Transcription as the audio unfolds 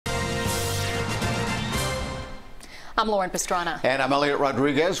I'm Lauren Pastrana. And I'm Elliot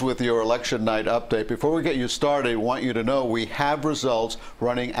Rodriguez with your election night update. Before we get you started, I want you to know we have results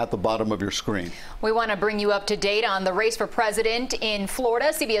running at the bottom of your screen. We want to bring you up to date on the race for president in Florida.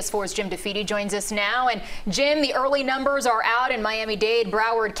 CBS 4's Jim DeFede joins us now. And Jim, the early numbers are out in Miami-Dade,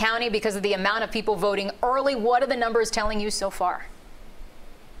 Broward County because of the amount of people voting early. What are the numbers telling you so far?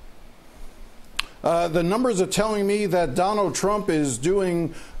 The numbers are telling me that Donald Trump is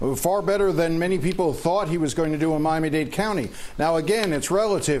doing far better than many people thought he was going to do in Miami-Dade County. Now, again, it's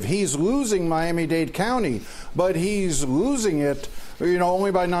relative. He's losing Miami-Dade County, but he's losing it, only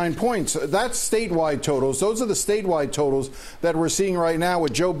by 9 points. That's statewide totals. Those are the statewide totals that we're seeing right now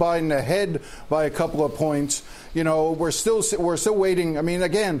with Joe Biden ahead by a couple of points. We're still waiting. I mean,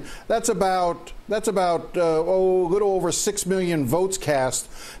 again, that's about a little over 6 million votes cast.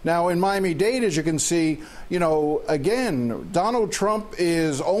 Now, in Miami-Dade, as you can see, again, Donald Trump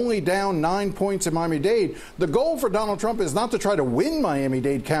is only down 9 points in Miami-Dade. The goal for Donald Trump is not to try to win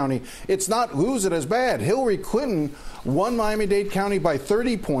Miami-Dade County. It's not lose it as bad. Hillary Clinton won Miami-Dade County by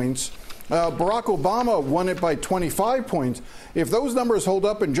 30 points. Barack Obama won it by 25 points. If those numbers hold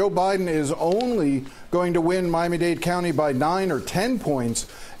up and Joe Biden is only going to win Miami-Dade County by 9 or 10 points,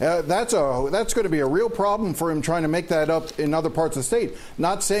 that's going to be a real problem for him trying to make that up in other parts of the state.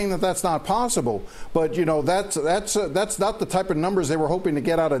 Not saying that that's not possible, but that's not the type of numbers they were hoping to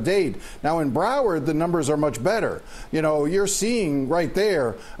get out of Dade. Now in Broward, the numbers are much better. You're seeing right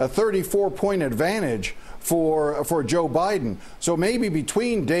there a 34-point advantage for Joe Biden. So maybe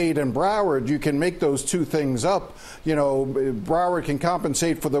between Dade and Broward, you can make those two things up. Broward can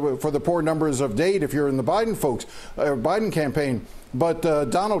compensate for the poor numbers of Dade if you're in the Biden campaign. But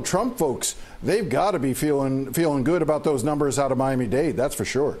Donald Trump folks, they've got to be feeling good about those numbers out of Miami-Dade. That's for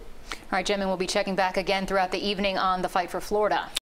sure. All right, Jim, and we'll be checking back again throughout the evening on the fight for Florida.